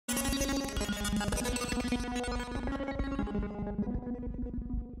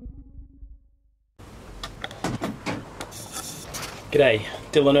G'day,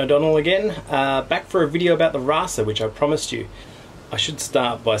 Dylan O'Donnell again, back for a video about the RASA, which I promised you. I should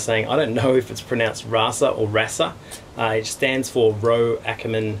start by saying I don't know if it's pronounced RASA or RASA. It stands for Rowe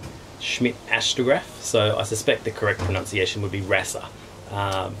Ackerman Schmidt Astrograph, so I suspect the correct pronunciation would be RASA.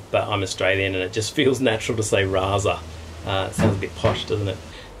 But I'm Australian and it just feels natural to say RASA. It sounds a bit posh, doesn't it?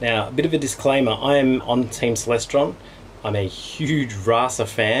 Now, a bit of a disclaimer, I am on Team Celestron. I'm a huge RASA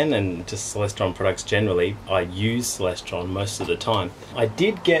fan and just Celestron products generally. I use Celestron most of the time. I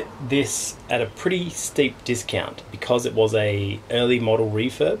did get this at a pretty steep discount because it was a early model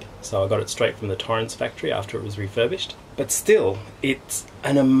refurb, so I got it straight from the Torrance factory after it was refurbished. But still, it's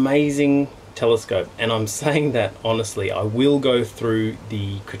an amazing telescope, and I'm saying that honestly. I will go through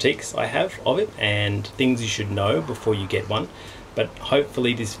the critiques I have of it and things you should know before you get one. But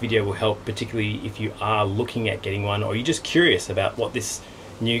hopefully this video will help, particularly if you are looking at getting one or you're just curious about what this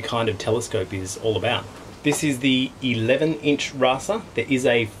new kind of telescope is all about. This is the 11-inch RASA. There is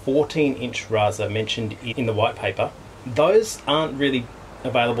a 14-inch RASA mentioned in the white paper. Those aren't really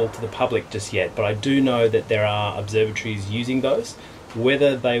available to the public just yet, but I do know that there are observatories using those.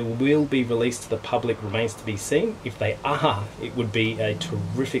 Whether they will be released to the public remains to be seen. If they are, it would be a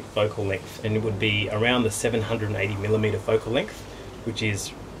terrific focal length, and it would be around the 780mm focal length, which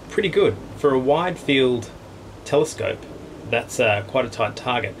is pretty good. For a wide field telescope, that's quite a tight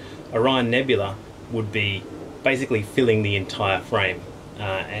target. Orion Nebula would be basically filling the entire frame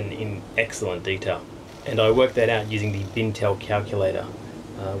and in excellent detail. And I worked that out using the Bintel calculator,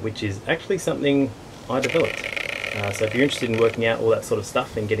 which is actually something I developed. So if you're interested in working out all that sort of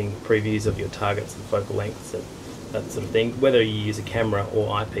stuff and getting previews of your targets and focal lengths and that sort of thing, whether you use a camera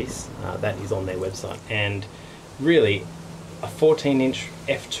or eyepiece, that is on their website. And really, a 14-inch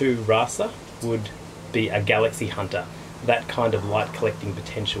f2 RASA would be a galaxy hunter. That kind of light collecting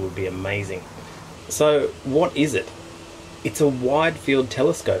potential would be amazing. So what is it? It's a wide field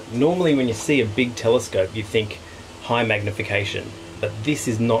telescope. Normally when you see a big telescope you think high magnification. But this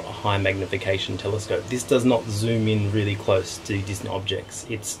is not a high magnification telescope. This does not zoom in really close to distant objects.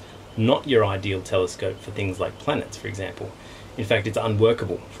 It's not your ideal telescope for things like planets, for example. In fact, it's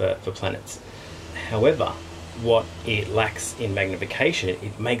unworkable for planets. However, what it lacks in magnification,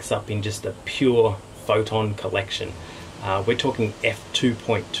 it makes up in just a pure photon collection. We're talking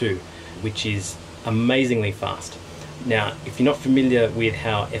f2.2, which is amazingly fast. Now, if you're not familiar with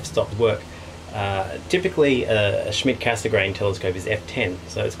how f-stops work, typically a Schmidt-Cassegrain telescope is f10,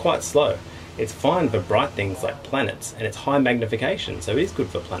 so it's quite slow. It's fine for bright things like planets, and it's high magnification, so it is good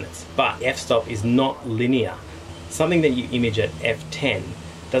for planets. But f-stop is not linear. Something that you image at f10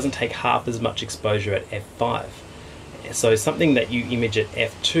 doesn't take half as much exposure at f5. So something that you image at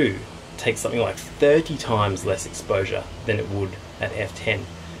f2 takes something like 30 times less exposure than it would at f10.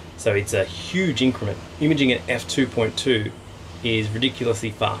 So it's a huge increment. Imaging at f2.2 is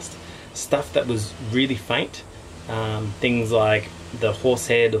ridiculously fast. Stuff that was really faint, things like the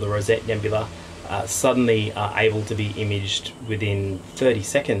Horsehead or the Rosette Nebula, suddenly are able to be imaged within 30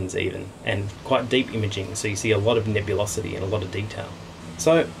 seconds even, and quite deep imaging, so you see a lot of nebulosity and a lot of detail.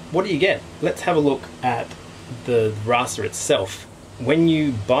 So what do you get? Let's have a look at the RASA itself. When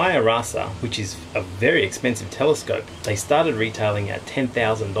you buy a RASA, which is a very expensive telescope, they started retailing at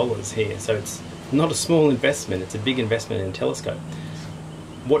 $10,000 here, so it's not a small investment, it's a big investment in a telescope.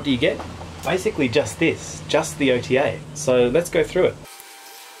 What do you get? Basically just this, just the OTA. So let's go through it.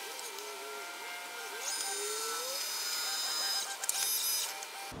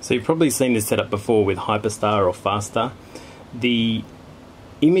 So you've probably seen this setup before with Hyperstar or Fastar. The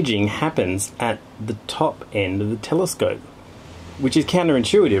imaging happens at the top end of the telescope, which is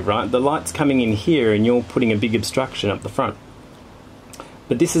counterintuitive, right? The light's coming in here and you're putting a big obstruction up the front.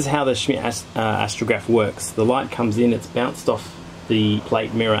 But this is how the Schmidt astrograph works. The light comes in, it's bounced off the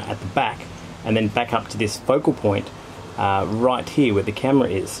plate mirror at the back and then back up to this focal point right here where the camera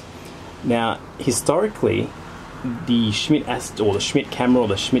is. Now historically the Schmidt camera or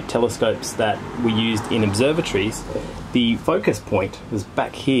the Schmidt telescopes that were used in observatories, the focus point was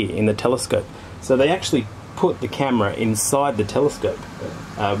back here in the telescope. So they actually put the camera inside the telescope,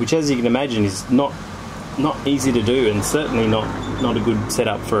 which as you can imagine is not easy to do and certainly not a good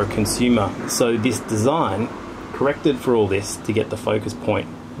setup for a consumer. So this design corrected for all this to get the focus point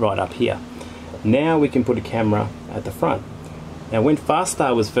right up here. Now we can put a camera at the front. Now when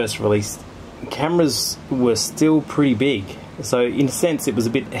Fastar was first released, cameras were still pretty big, so in a sense it was a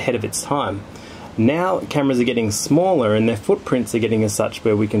bit ahead of its time. Now cameras are getting smaller and their footprints are getting as such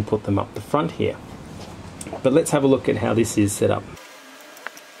where we can put them up the front here. But let's have a look at how this is set up.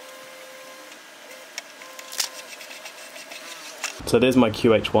 So there's my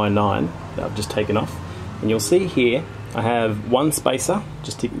QHY9 that I've just taken off, and you'll see here I have one spacer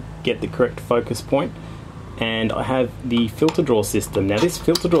just to get the correct focus point, and I have the filter draw system. Now this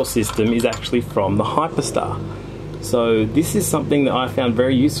filter draw system is actually from the Hyperstar. So this is something that I found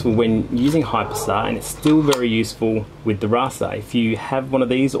very useful when using Hyperstar, and it's still very useful with the RASA. If you have one of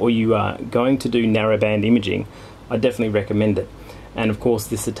these or you are going to do narrowband imaging, I definitely recommend it. And of course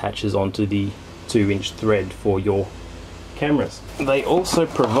this attaches onto the 2-inch thread for your cameras. They also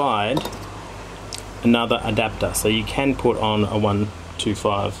provide another adapter, so you can put on a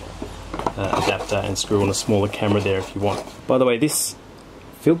 125 adapter and screw on a smaller camera there if you want. By the way, this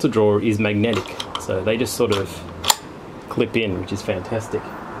filter drawer is magnetic, so they just sort of clip in, which is fantastic.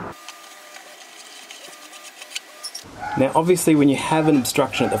 Now obviously when you have an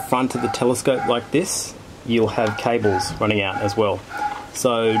obstruction at the front of the telescope like this, you'll have cables running out as well.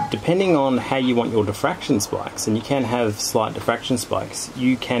 So depending on how you want your diffraction spikes, and you can have slight diffraction spikes,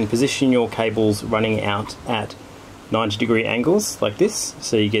 you can position your cables running out at 90-degree angles like this,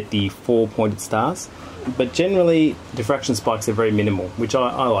 so you get the 4 pointed stars. But generally diffraction spikes are very minimal, which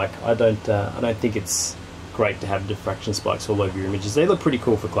I like. I don't think it's great to have diffraction spikes all over your images. They look pretty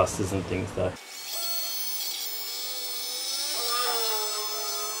cool for clusters and things though.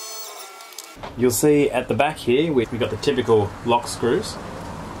 You'll see at the back here we've got the typical lock screws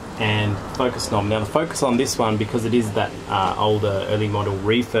and focus knob. Now the focus on this one, because it is that older early model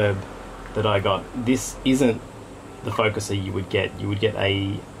refurb that I got, this isn't the focuser you would get. You would get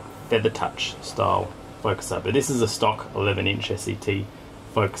a feather touch style focuser, but this is a stock 11-inch SET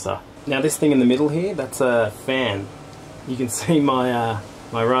focuser. Now this thing in the middle here, that's a fan. You can see my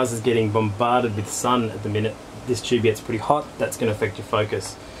my RASA is getting bombarded with sun at the minute. This tube gets pretty hot, that's going to affect your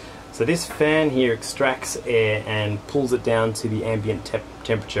focus. So this fan here extracts air and pulls it down to the ambient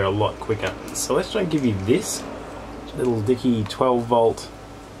temperature a lot quicker. So let's try and give you this little dicky 12-volt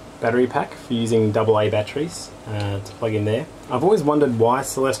battery pack for using AA batteries to plug in there. I've always wondered why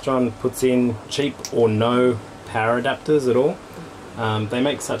Celestron puts in cheap or no power adapters at all. They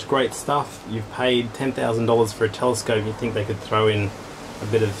make such great stuff. You've paid $10,000 for a telescope, you think they could throw in a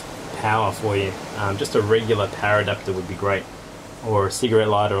bit of power for you. Just a regular power adapter would be great, or a cigarette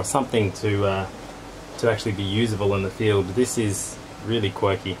lighter or something to actually be usable in the field. This is really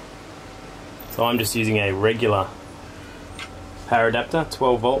quirky. So I'm just using a regular power adapter,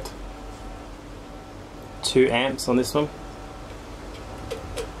 12 volt, 2 amps on this one,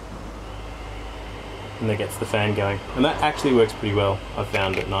 and that gets the fan going. And that actually works pretty well, I've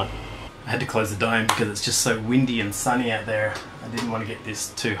found, at night. I had to close the dome because it's just so windy and sunny out there. I didn't want to get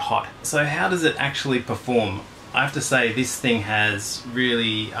this too hot. So how does it actually perform? I have to say this thing has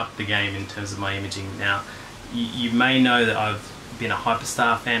really upped the game in terms of my imaging. Now, you may know that I've been a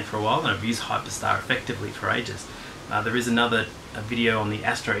Hyperstar fan for a while, and I've used Hyperstar effectively for ages. There is another video on the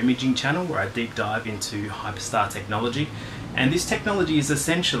Astro Imaging channel where I deep dive into Hyperstar technology, and this technology is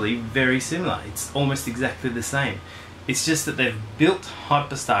essentially very similar. It's almost exactly the same. It's just that they've built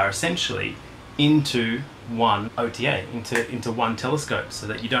Hyperstar essentially into one OTA, into one telescope, so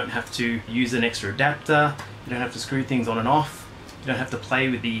that you don't have to use an extra adapter, you don't have to screw things on and off, you don't have to play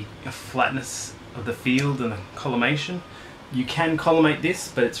with the flatness of the field and the collimation. You can collimate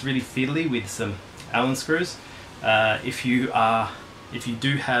this, but it's really fiddly with some Allen screws. If you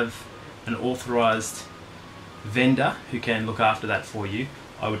do have an authorized vendor who can look after that for you,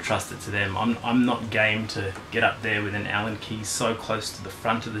 I would trust it to them. I'm not game to get up there with an Allen key so close to the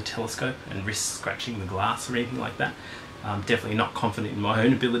front of the telescope and risk scratching the glass or anything like that. I'm definitely not confident in my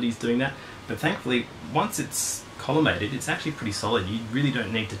own abilities doing that, but thankfully once it's collimated, it's actually pretty solid. You really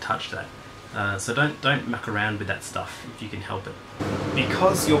don't need to touch that. So don't muck around with that stuff if you can help it.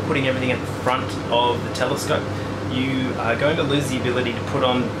 Because you're putting everything at the front of the telescope, you are going to lose the ability to put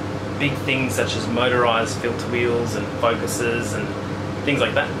on big things such as motorized filter wheels and focuses and things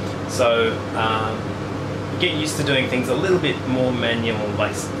like that. So get used to doing things a little bit more manual,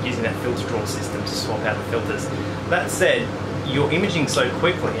 like using that filter draw system to swap out the filters. That said, you're imaging so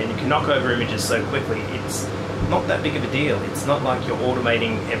quickly and you can knock over images so quickly, it's not that big of a deal. It's not like you're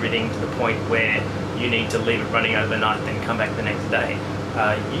automating everything to the point where you need to leave it running overnight then come back the next day.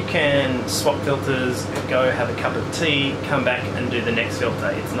 You can swap filters, go have a cup of tea, come back and do the next filter.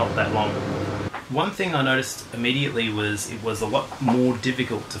 It's not that long. One thing I noticed immediately was it was a lot more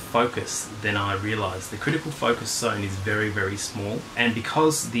difficult to focus than I realized. The critical focus zone is very, very small, and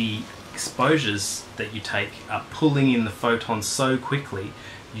because the exposures that you take are pulling in the photons so quickly,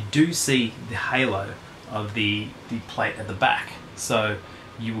 you do see the halo of the plate at the back. So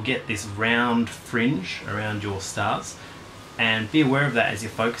you will get this round fringe around your stars, And be aware of that as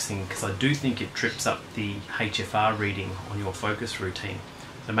you're focusing, because I do think it trips up the HFR reading on your focus routine.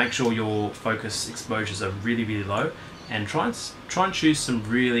 So make sure your focus exposures are really, really low, and try and choose some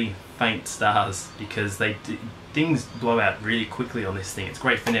really faint stars, because things blow out really quickly on this thing. It's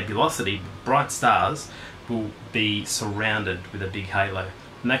great for nebulosity, but bright stars will be surrounded with a big halo,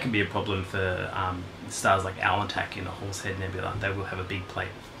 and that can be a problem for stars like Alnitak in the Horsehead Nebula. They will have a big plate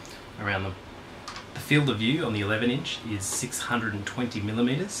around them. The field of view on the 11-inch is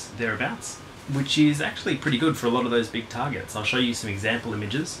 620mm, thereabouts, which is actually pretty good for a lot of those big targets. I'll show you some example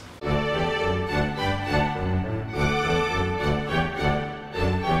images.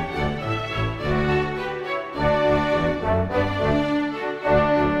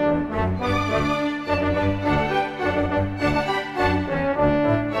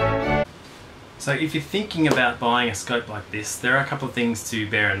 So if you're thinking about buying a scope like this, there are a couple of things to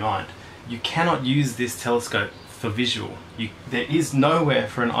bear in mind. You cannot use this telescope for visual. There is nowhere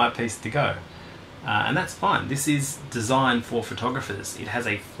for an eyepiece to go. And that's fine. This is designed for photographers. It has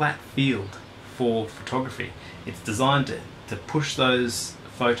a flat field for photography. It's designed to push those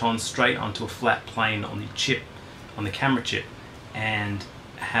photons straight onto a flat plane on the chip, on the camera chip, and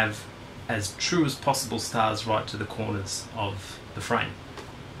have as true as possible stars right to the corners of the frame.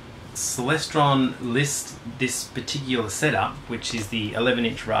 Celestron lists this particular setup, which is the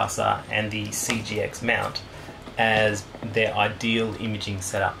 11-inch RASA and the CGX Mount, as their ideal imaging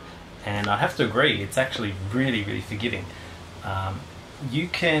setup. And I have to agree, it's actually really, really forgiving. You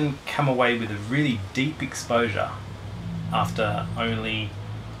can come away with a really deep exposure after only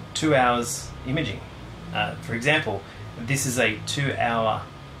 2 hours imaging. For example, this is a 2-hour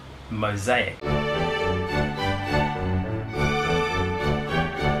mosaic.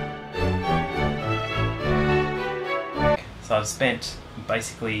 So I've spent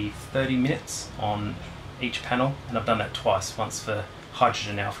basically 30 minutes on each panel, and I've done that twice, once for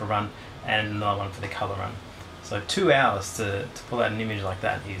hydrogen alpha run and another one for the colour run. So 2 hours to pull out an image like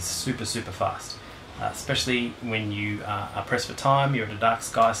that is super, super fast, especially when you are pressed for time, you're at a dark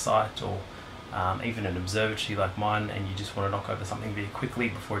sky site, or even an observatory like mine, and you just want to knock over something very quickly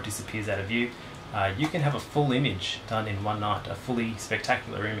before it disappears out of view. You can have a full image done in one night, a fully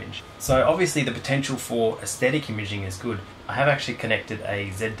spectacular image. So obviously the potential for aesthetic imaging is good. I have actually connected a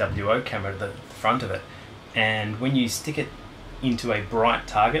ZWO camera to the front of it, and when you stick it into a bright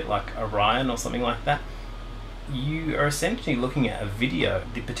target like Orion or something like that, you are essentially looking at a video.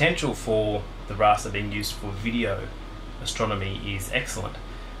 The potential for the RASA being used for video astronomy is excellent.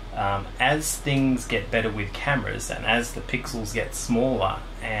 As things get better with cameras, and as the pixels get smaller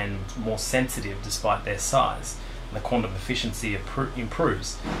and more sensitive despite their size, and the quantum efficiency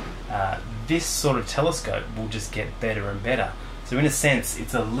improves, this sort of telescope will just get better and better. So in a sense,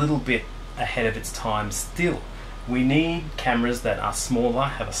 it's a little bit ahead of its time still. We need cameras that are smaller,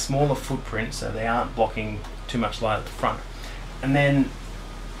 have a smaller footprint, so they aren't blocking too much light at the front. And then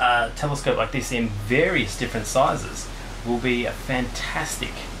a telescope like this in various different sizes will be a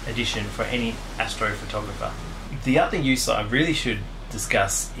fantastic addition for any astrophotographer. The other use I really should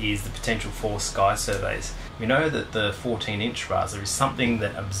discuss is the potential for sky surveys. We know that the 14-inch RASA is something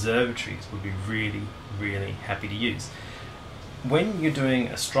that observatories would be really, really happy to use. When you're doing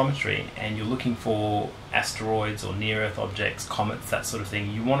astrometry and you're looking for asteroids or near-Earth objects, comets, that sort of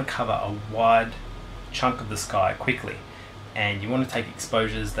thing, you want to cover a wide chunk of the sky quickly, and you want to take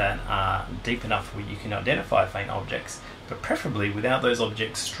exposures that are deep enough where you can identify faint objects, but preferably without those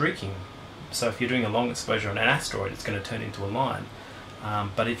objects streaking. So if you're doing a long exposure on an asteroid, it's going to turn into a line.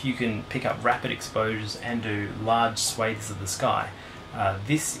 But if you can pick up rapid exposures and do large swathes of the sky,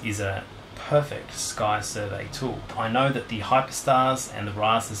 this is a perfect sky survey tool. I know that the hyperstars and the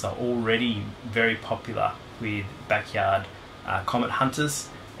RASAs are already very popular with backyard comet hunters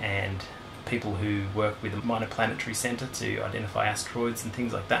and people who work with a minor planetary center to identify asteroids and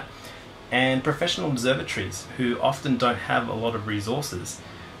things like that, and professional observatories who often don't have a lot of resources.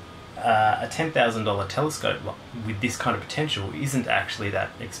 A $10,000 telescope with this kind of potential isn't actually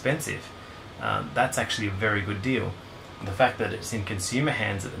that expensive. That's actually a very good deal. The fact that it's in consumer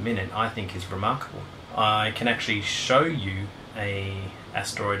hands at the minute, I think, is remarkable. I can actually show you an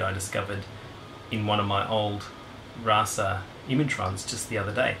asteroid I discovered in one of my old RASA image runs just the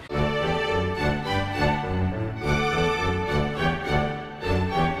other day.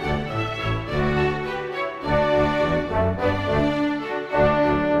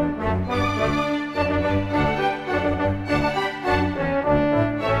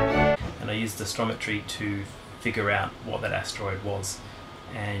 And I used astrometry to figure out what that asteroid was,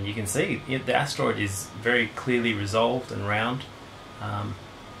 and you can see the asteroid is very clearly resolved and round.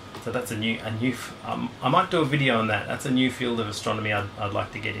 So that's I might do a video on that. That's a new field of astronomy I'd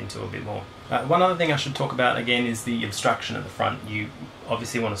like to get into a bit more. One other thing I should talk about again is the obstruction at the front. You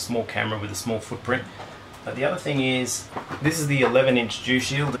obviously want a small camera with a small footprint. But the other thing is, this is the 11-inch dew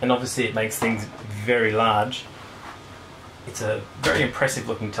shield, and obviously it makes things very large. It's a very impressive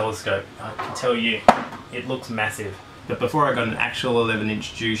looking telescope. I can tell you, it looks massive. But before I got an actual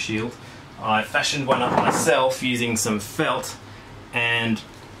 11-inch dew shield, I fashioned one up myself using some felt, and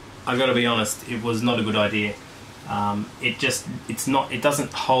I got to be honest, it was not a good idea. It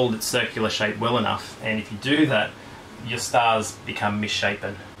doesn't hold its circular shape well enough, and if you do that, your stars become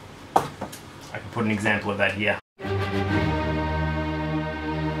misshapen. I can put an example of that here.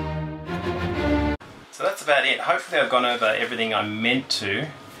 So that's about it. Hopefully I've gone over everything I meant to.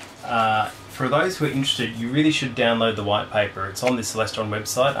 For those who are interested, you really should download the white paper. It's on the Celestron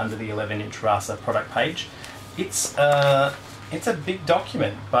website under the 11-inch RASA product page. It's a big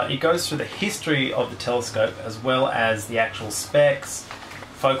document, but it goes through the history of the telescope as well as the actual specs,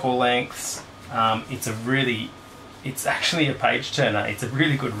 focal lengths. It's actually a page turner. It's a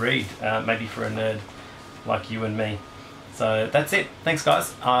really good read, maybe for a nerd like you and me. So that's it. Thanks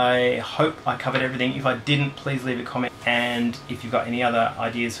guys. I hope I covered everything. If I didn't, please leave a comment. And if you've got any other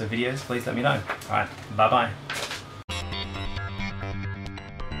ideas for videos, please let me know. Alright, bye bye.